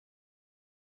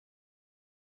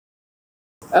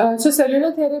So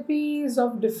cellular therapy is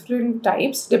of different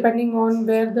types depending on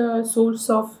where the source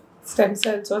of stem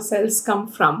cells or cells come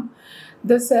from.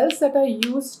 The cells that are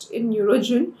used in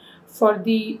NeuroGen for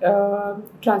the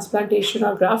transplantation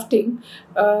or grafting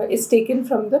is taken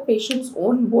from the patient's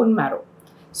own bone marrow.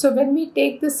 So when we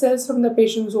take the cells from the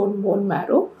patient's own bone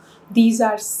marrow, these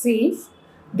are safe.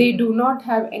 They do not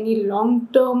have any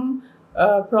long-term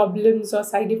problems or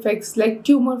side effects like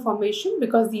tumor formation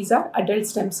because these are adult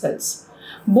stem cells.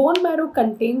 Bone marrow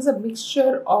contains a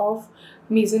mixture of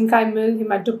mesenchymal,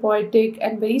 hematopoietic,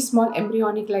 and very small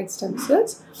embryonic-like stem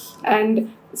cells.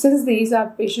 And since these are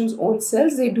patients' own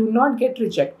cells, they do not get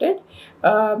rejected.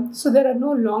 So there are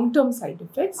no long-term side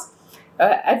effects.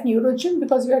 At NeuroGen,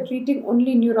 because we are treating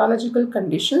only neurological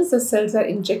conditions, the cells are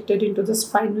injected into the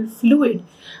spinal fluid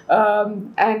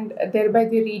and thereby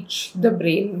they reach the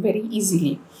brain very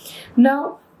easily.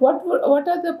 Now, what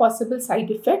are the possible side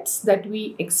effects that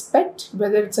we expect,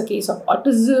 whether it's a case of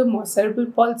autism or cerebral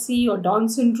palsy or Down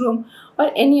syndrome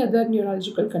or any other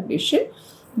neurological condition?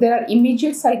 There are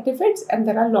immediate side effects and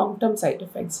there are long-term side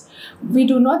effects. We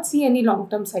do not see any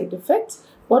long-term side effects.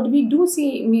 What we do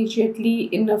see immediately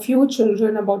in a few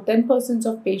children, about 10%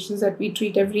 of patients that we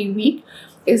treat every week,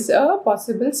 is a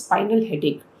possible spinal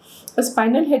headache. A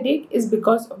spinal headache is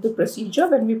because of the procedure.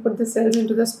 When we put the cells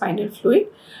into the spinal fluid,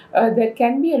 there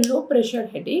can be a low pressure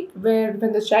headache where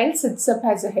when the child sits up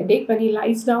has a headache, when he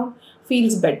lies down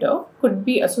feels better, could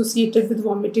be associated with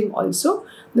vomiting also.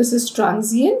 This is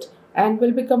transient and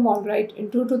will become all right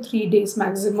in 2 to 3 days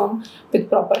maximum with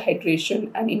proper hydration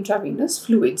and intravenous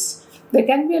fluids. There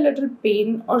can be a little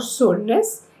pain or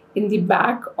soreness in the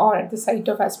back or at the site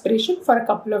of aspiration for a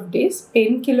couple of days.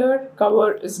 Painkiller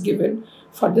cover is given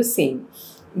for the same.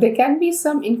 There can be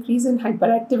some increase in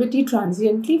hyperactivity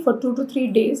transiently for 2 to 3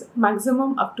 days,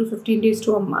 maximum up to 15 days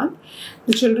to a month.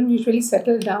 The children usually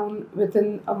settle down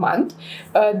within a month.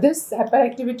 This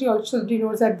hyperactivity also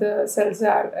denotes that the cells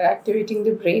are activating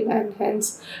the brain and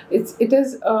hence it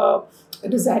is a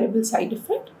desirable side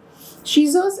effect.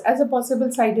 Seizures as a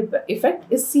possible side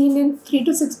effect is seen in 3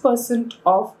 to 6%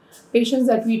 of patients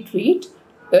that we treat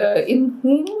in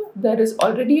whom there is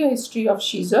already a history of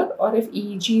seizure or if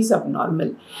EEG is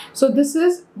abnormal. So this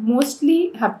is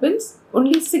mostly happens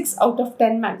only 6 out of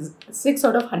 6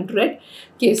 out of 100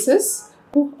 cases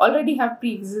who already have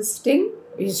pre-existing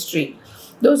history.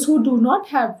 Those who do not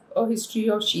have a history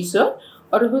of seizure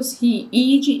or whose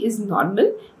EEG is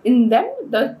normal, in them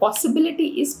the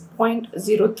possibility is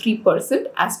 0.03%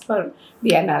 as per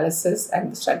the analysis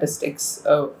and the statistics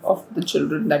of the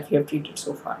children that we have treated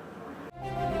so far.